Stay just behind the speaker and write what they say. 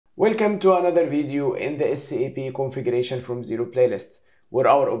Welcome to another video in the SAP configuration from zero playlist, where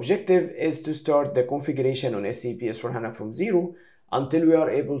our objective is to start the configuration on SAP S/4HANA from zero until we are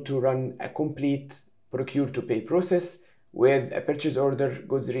able to run a complete procure to pay process with a purchase order,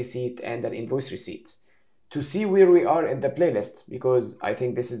 goods receipt, and an invoice receipt. To see where we are in the playlist, because I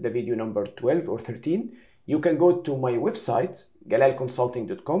think this is the video number 12 or 13, you can go to my website,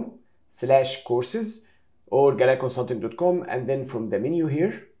 galalconsulting.com/courses or galalconsulting.com, and then from the menu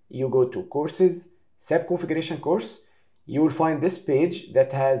here, you go to courses, SAP configuration course. You will find this page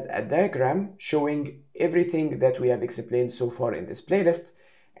that has a diagram showing everything that we have explained so far in this playlist.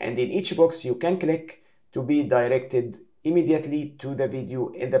 And in each box, you can click to be directed immediately to the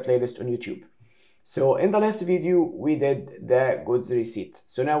video in the playlist on YouTube. So in the last video, we did the goods receipt.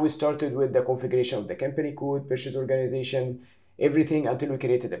 So now we started with the configuration of the company code, purchase organization, everything until we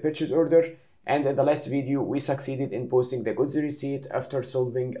created a purchase order. And in the last video, we succeeded in posting the goods receipt after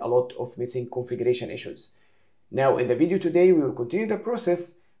solving a lot of missing configuration issues. Now in the video today, we will continue the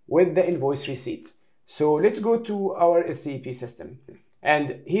process with the invoice receipt. So let's go to our SAP system.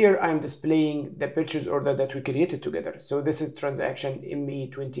 And here I'm displaying the purchase order that we created together. So this is transaction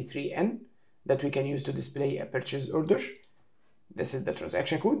ME23N that we can use to display a purchase order. This is the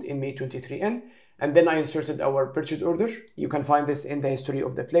transaction code ME23N. And then I inserted our purchase order. You can find this in the history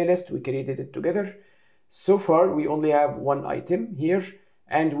of the playlist. We created it together. So far, we only have one item here,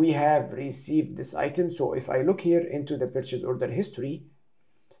 and we have received this item. So if I look here into the purchase order history,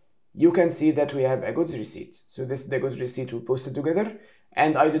 you can see that we have a goods receipt. So this is the goods receipt we posted together.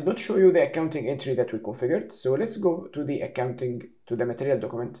 And I did not show you the accounting entry that we configured. So let's go to the material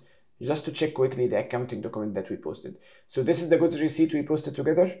document, just to check quickly the accounting document that we posted. So this is the goods receipt we posted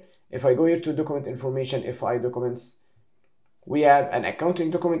together. If I go here to document information, FI documents, we have an accounting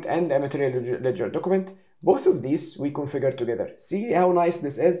document and a material ledger document. Both of these we configure together. See how nice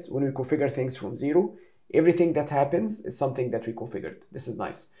this is when we configure things from zero. Everything that happens is something that we configured. This is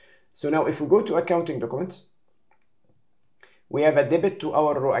nice. So now if we go to accounting document, we have a debit to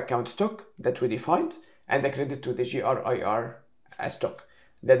our raw account stock that we defined and a credit to the GRIR as stock.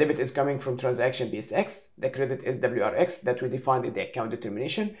 The debit is coming from transaction BSX. The credit is WRX that we defined in the account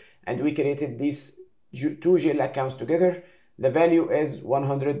determination. And we created these two GL accounts together. The value is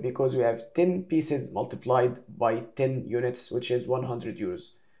 100 because we have 10 pieces multiplied by 10 units, which is 100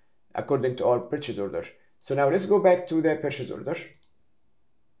 euros, according to our purchase order. So now let's go back to the purchase order.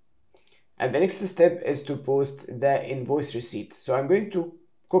 And the next step is to post the invoice receipt. So I'm going to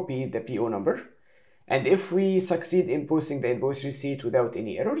copy the PO number. And if we succeed in posting the invoice receipt without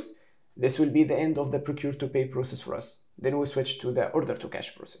any errors, this will be the end of the procure to pay process for us. Then we switch to the order to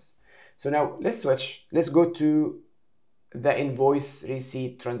cash process. So now let's switch. Let's go to the invoice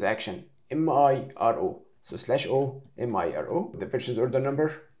receipt transaction, MIRO. So /O, MIRO, the purchase order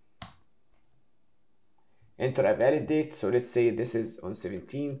number. Enter a valid date. So let's say this is on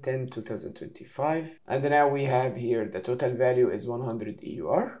 17/10/2025. And now we have here the total value is 100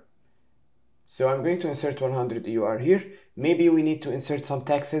 EUR. So I'm going to insert 100 EUR here. Maybe we need to insert some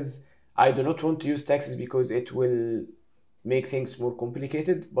taxes. I do not want to use taxes because it will make things more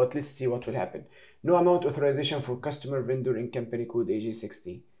complicated, but let's see what will happen. No amount authorization for customer vendor in company code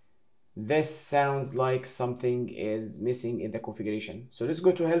AG60. This sounds like something is missing in the configuration. So let's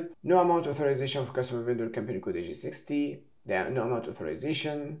go to help. No amount authorization for customer vendor company code AG60. No amount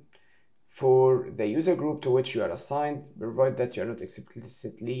authorization for the user group to which you are assigned, provided that you are not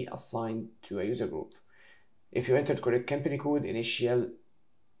explicitly assigned to a user group. If you entered correct company code, initiate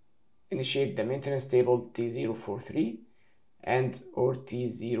the maintenance table T043 and or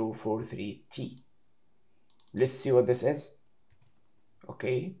T043T. Let's see what this is.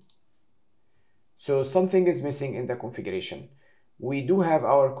 Okay. So something is missing in the configuration. We do have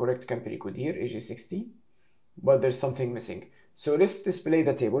our correct company code here, AG60, but there's something missing. So let's display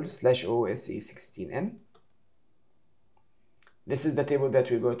the table /OSE16N. This is the table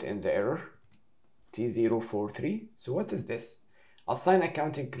that we got in the error, T043. So what is this? Assign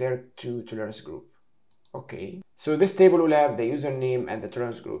accounting clerk to tolerance group. Okay. So this table will have the username and the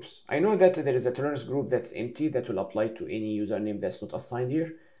tolerance groups. I know that there is a tolerance group that's empty that will apply to any username that's not assigned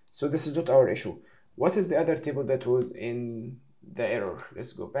here. So this is not our issue. What is the other table that was in the error?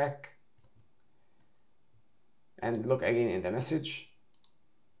 Let's go back and look again in the message.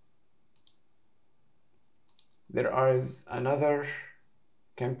 There is another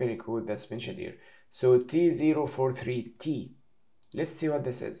company code that's mentioned here. So T043T. Let's see what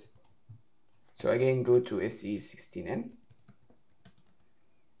this is. So again, go to SE16N.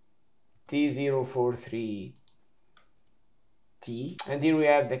 T043T. And here we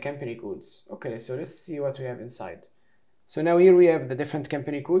have the company codes. Okay, so let's see what we have inside. So now here we have the different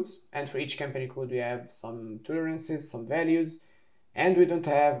company codes, and for each company code we have some tolerances, some values, and we don't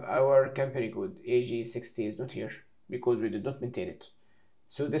have our company code. AG60 is not here because we did not maintain it.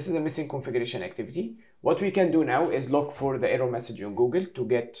 So this is a missing configuration activity. What we can do now is look for the error message on Google to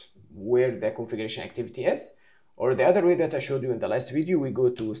get where the configuration activity is. Or the other way that I showed you in the last video, we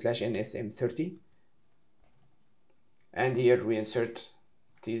go to /NSM30, and here we insert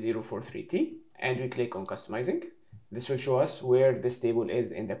T043T, and we click on customizing. This will show us where this table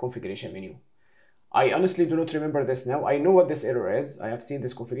is in the configuration menu. I honestly do not remember this now. I know what this error is. I have seen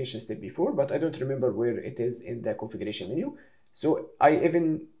this configuration step before, but I don't remember where it is in the configuration menu. So I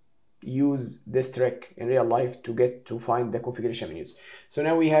even use this trick in real life to find the configuration menus. So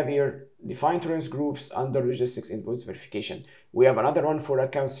now we have here define tolerance groups under logistics invoice verification. We have another one for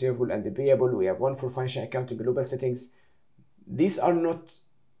accounts receivable and payable. We have one for financial accounting global settings. These are not,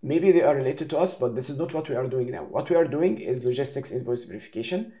 maybe they are related to us, but this is not what we are doing now. What we are doing is logistics invoice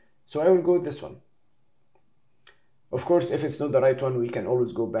verification. So I will go with this one. Of course, if it's not the right one, we can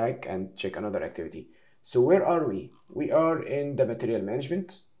always go back and check another activity. So where are we? We are in the material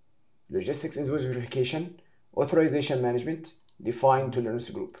management, logistics invoice verification, authorization management, define tolerance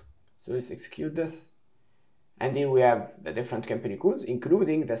group. So let's execute this. And here we have the different company codes,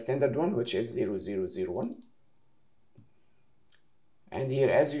 including the standard one, which is 0001. And here,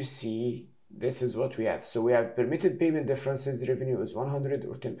 as you see, this is what we have. So we have permitted payment differences, revenue is 100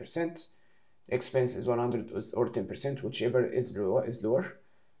 or 10%, expense is 100 or 10%, whichever is lower.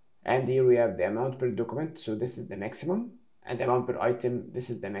 And here we have the amount per document. So this is the maximum, and the amount per item, this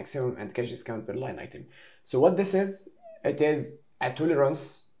is the maximum, and cash discount per line item. So what this is, it is a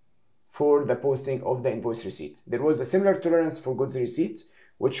tolerance for the posting of the invoice receipt. There was a similar tolerance for goods receipt,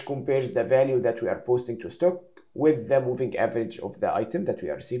 which compares the value that we are posting to stock with the moving average of the item that we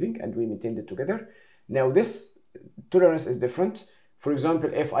are receiving, and we maintained it together. Now this tolerance is different. For example,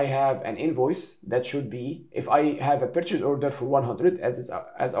 if I have an invoice that should be, if I have a purchase order for 100,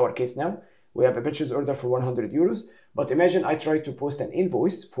 as our case now, we have a purchase order for 100 euros, but imagine I try to post an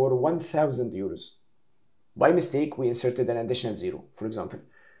invoice for 1000 euros. By mistake, we inserted an additional zero, for example.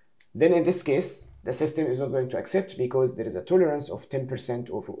 Then in this case, the system is not going to accept because there is a tolerance of 10%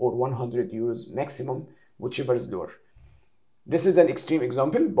 or 100 euros maximum, whichever is lower. This is an extreme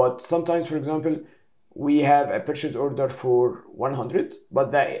example, but sometimes, for example, we have a purchase order for 100,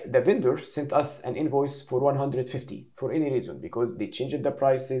 but the vendor sent us an invoice for 150 for any reason, because they changed the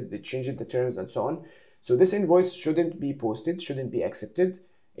prices, they changed the terms, and so on. So this invoice shouldn't be posted, shouldn't be accepted.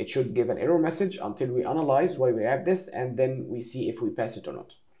 It should give an error message until we analyze why we have this, and then we see if we pass it or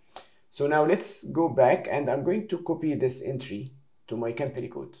not. So now let's go back, and I'm going to copy this entry to my company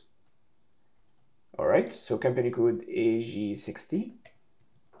code. All right, so company code AG60.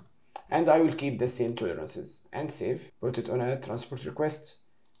 And I will keep the same tolerances and save, put it on a transport request,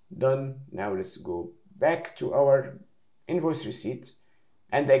 done. Now let's go back to our invoice receipt.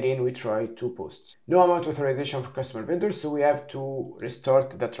 And again, we try to post. No amount authorization for customer vendors. So we have to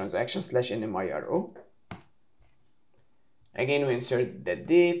restart the transaction /NMIRO. Again, we insert the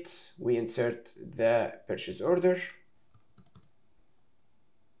date, we insert the purchase order,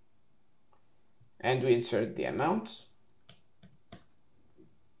 and we insert the amount.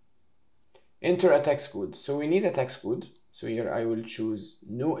 Enter a tax code. So we need a tax code. So here I will choose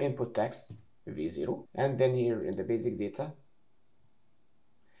no input tax, V0. And then here in the basic data,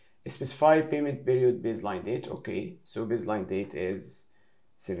 specify payment period baseline date. Okay, so baseline date is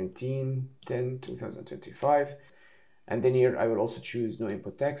 17/10/2025. And then here I will also choose no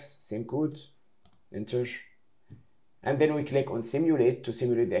input tax, same code, enter. And then we click on simulate to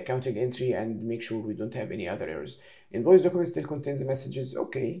simulate the accounting entry and make sure we don't have any other errors. Invoice document still contains the messages.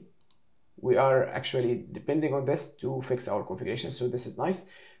 Okay. We are actually depending on this to fix our configuration, so this is nice.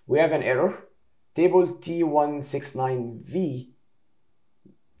 We have an error. Table T169V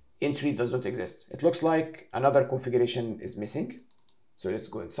entry does not exist. It looks like another configuration is missing. So let's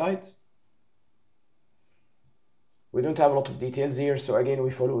go inside. We don't have a lot of details here, so again, we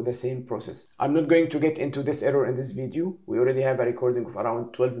follow the same process. I'm not going to get into this error in this video. We already have a recording of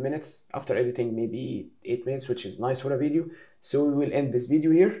around 12 minutes. After editing, maybe 8 minutes, which is nice for a video. So we will end this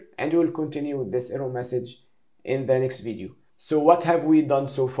video here, and we will continue with this error message in the next video. So what have we done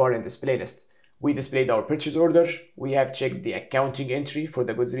so far in this playlist? We displayed our purchase order, we have checked the accounting entry for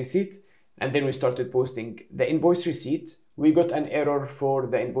the goods receipt, and then we started posting the invoice receipt. We got an error for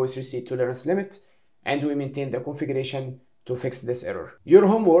the invoice receipt tolerance limit, and we maintained the configuration to fix this error. Your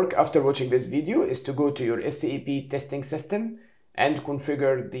homework after watching this video is to go to your SAP testing system and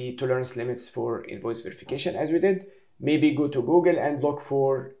configure the tolerance limits for invoice verification as we did. Maybe go to Google and look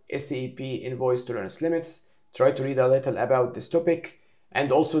for SAP invoice tolerance limits. try to read a little about this topic.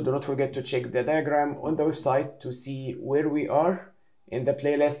 And also do not forget to check the diagram on the website to see where we are in the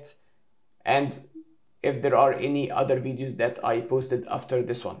playlist and if there are any other videos that I posted after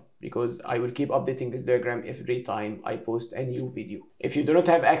this one, because I will keep updating this diagram every time I post a new video. If you do not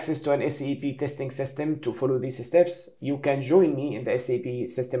have access to an SAP testing system to follow these steps, you can join me in the SAP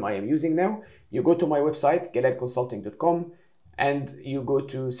system I am using now. You go to my website, galalconsulting.com, and you go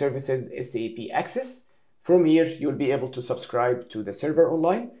to Services SAP Access. From here, you'll be able to subscribe to the server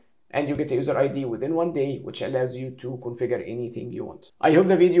online, and you get a user ID within 1 day, which allows you to configure anything you want. I hope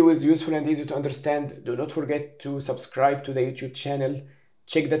the video is useful and easy to understand. Do not forget to subscribe to the YouTube channel.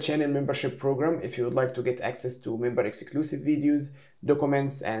 Check the channel membership program if you would like to get access to member exclusive videos,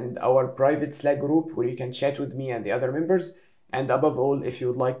 documents, and our private Slack group where you can chat with me and the other members. And above all, if you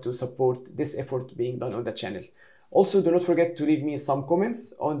would like to support this effort being done on the channel. Also, do not forget to leave me some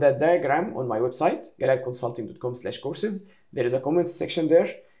comments on that diagram on my website, galalconsulting.com/courses. There is a comments section there.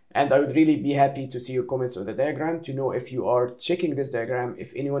 And I would really be happy to see your comments on the diagram to know if you are checking this diagram,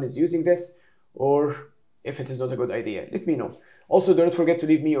 if anyone is using this, or if it is not a good idea. Let me know. Also, do not forget to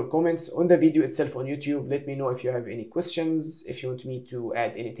leave me your comments on the video itself on YouTube. Let me know if you have any questions, if you want me to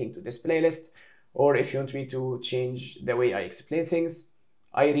add anything to this playlist, or if you want me to change the way I explain things.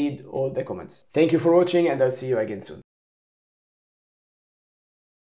 I read all the comments. Thank you for watching, and I'll see you again soon.